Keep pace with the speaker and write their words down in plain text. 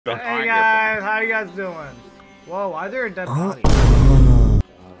Hey guys, how you guys doing? Whoa, why is there a dead body?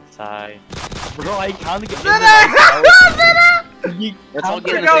 Sigh. Bro, I can't get in Let's all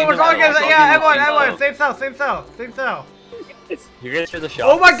go, get we're going to yeah, everyone, same cell. You guys hear the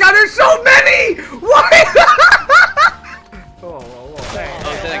shot? Oh my god, there's so many! What? Whoa,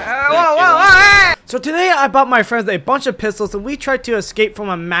 hey! So today I bought my friends a bunch of pistols and we tried to escape from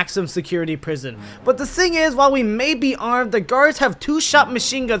a maximum security prison. But the thing is, while we may be armed, the guards have 2-shot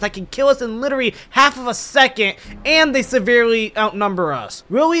machine guns that can kill us in literally half of a second, and they severely outnumber us.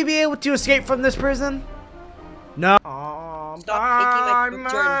 Will we be able to escape from this prison? No. All by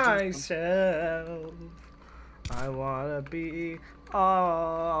myself. I wanna be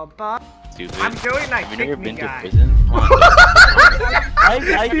all by. Stupid. I'm doing that. Have you never been guy. to prison? Come on.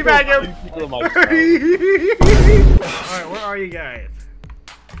 I Be back here. Alright, where are you guys?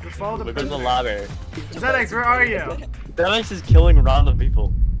 Just follow the We're in the ladder. ZX, where are you? ZX is killing random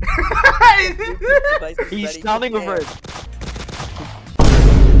people. He's standing over it.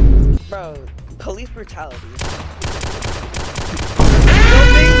 Bro, police brutality.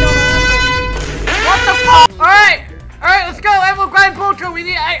 What the fuck? Alright, let's go. Everyone grind Poltro. We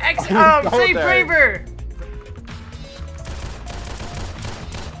need save Braver.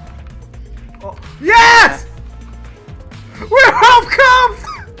 Oh, yes! We're handcuffed!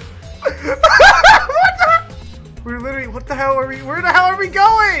 What the? We're literally, what the hell are we, where the hell are we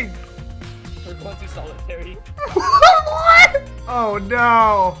going? We're going to solitary. What? Oh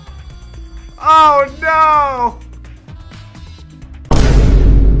no. Oh no.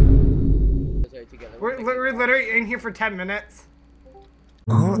 We're literally in here for 10 minutes.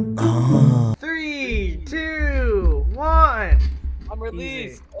 3, 2, 1. I'm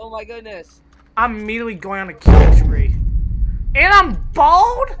released. Easy. Oh my goodness. I'm immediately going on a kill spree. And I'm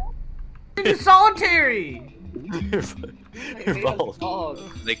bald? In solitary. You're bald.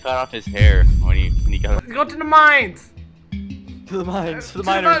 They cut off his hair when he got. Go to the mines. To the mines. To the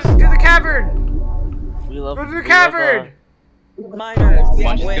miners. To the cavern. We love. Go to the cavern. Miners.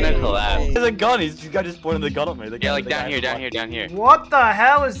 Watch, it's gonna collapse. There's a gun. This guy just pointed the gun at me. Yeah, like down here. What the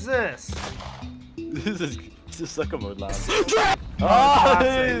hell is this? This is sucker mode, lad.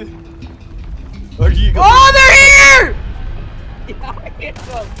 Oh, Where do you go? oh, they're here!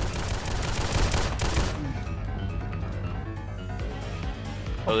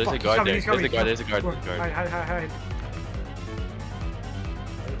 Oh, there's a guard there. There's a guard. Hide.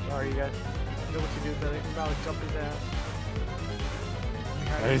 Sorry, you guys. You know what to do, Billy. I'm about to jump his ass.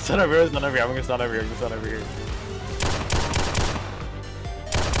 He's not over here. I'm gonna stand over here.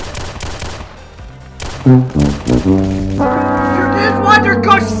 Dude, this Wonder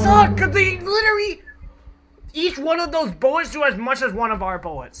Gush suck, cause they literally each one of those bullets do as much as one of our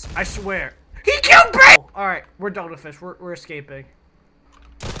bullets. I swear. He killed Bray! Oh, alright, we're done with this. We're escaping.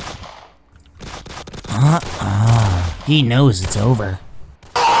 He knows it's over.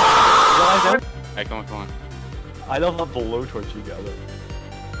 Hey, come on. I love how blowtorch you got it.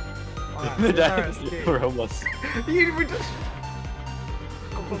 We're homeless. We're just...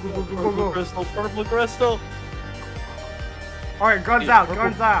 Go. Purple crystal. Alright, guns out.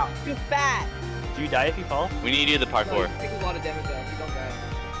 Too fat. Do you die if you fall? We need to do the parkour. No, take a lot of damage though. You don't die.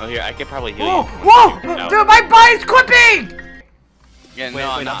 Oh, here, I could probably heal Whoa! you. Whoa! No. Dude, my body's clipping! Yeah, Wait,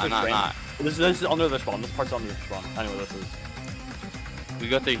 no, not not. This is under this one. This part's under this one. Anyway, this is. We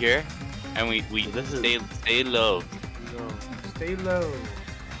go through here, and we stay low. Stay low.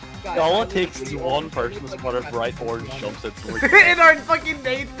 Guys, All it takes is one person to spot a bright orange jumpsuit. In our fucking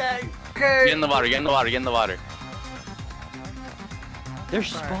name tag. Okay. Get in the water.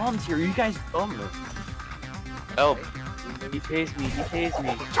 There's spawns here. You guys dumb. Oh, he tased me.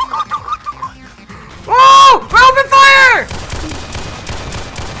 Oh! Open fire!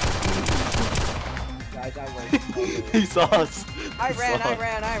 Guys, I went. He saw us. I ran.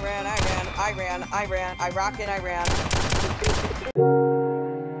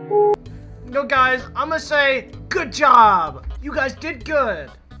 No, guys, I'm gonna say good job. You guys did good.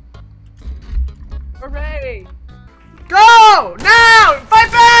 Hooray! Go! Now!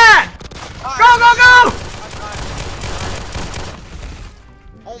 Fight back! Go!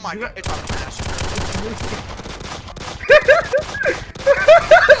 Oh my god, it's a massacre.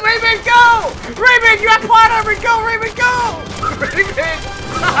 Raymond, go! Raymond, you have plot armor! Go, Raymond, go! Raymond!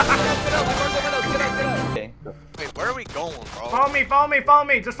 Get up. Wait, where are we going, bro? Follow me!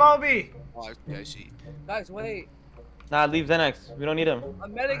 Just follow me! Oh, I see. Guys, wait. Nah, leave Xenex. We don't need him. A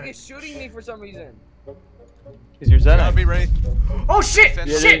medic is shooting me for some reason. Is your Gotta Xenex? be ready. Oh shit! Yeah,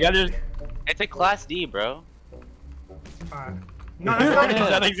 Shit! You gotta just... It's a class D, bro. Alright. No, that's not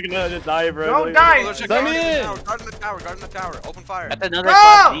That good. thing's gonna just die, bro. Don't Oh, die. there's a Let guard me in the in. tower. Guard in the tower. Guard in the tower. Open fire. That's another Go!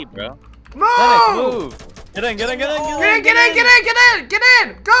 class D, bro. Move! Get in, get in, get in, Get in! Get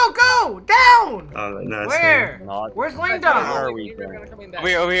in! Go! Down! No, Where? Not. Where's Where Linda? are we, bro? Over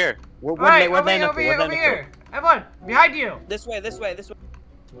here, over here. Alright, over here. Everyone, behind you. This way.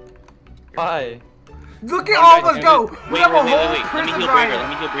 Hi. Look at all of us go. We Wait, have a wait. whole Let me prison heal Braver. riot. Let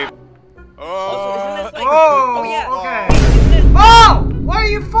me heal Braver. Oh. Oh, yeah. okay. Oh, why are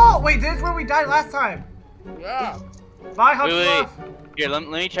you full? Wait, this is where we died last time. Yeah. Bye, Hunt Wait. Here, let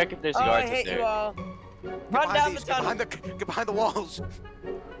me check if there's guards up there. all. Get Run down behind the these. tunnel. Get behind the walls.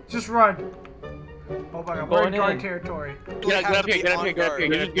 Just run. Oh my god, we're in Going guard in. territory. Get up here, get up here.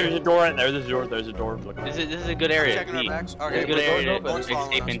 There's a door in there. There's a door. Look. This is a good area. Checking our D. backs. This is Okay, a good we're area going to over.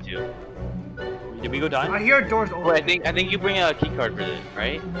 stay safe into. Did we go down? I hear doors open. Wait, I think you bring a key card for this,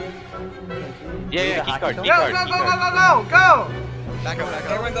 right? Yeah, key card, Go, key go, card, go, key go, card. go! Back up.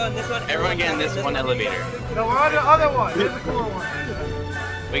 Everyone go in this one. Everyone get in this one elevator. No, we're on the other one. There's the cooler one.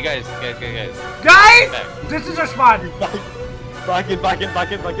 Wait, guys. Guys! Back. This is our spot. Back in. Back in.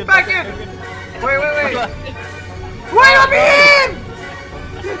 Wait. Wait, let me in!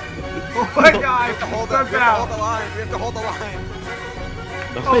 Oh my god. We have to hold I'm the down. line. We have to hold the line.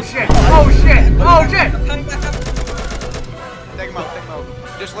 Oh shit. Coming back up. Take him out.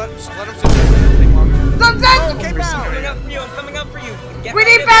 Just let him sit there. Take longer. Something! I'm coming up for you. Get We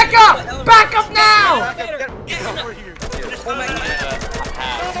right need in. backup! Backup now! Get over here. Oh my god.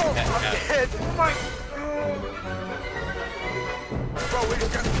 Dead. Oh my... Bro, we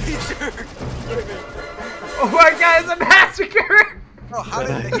just got featured. Oh my god, it's a massacre! Bro, how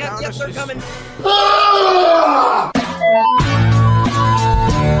did they count Yep, us they're just- coming.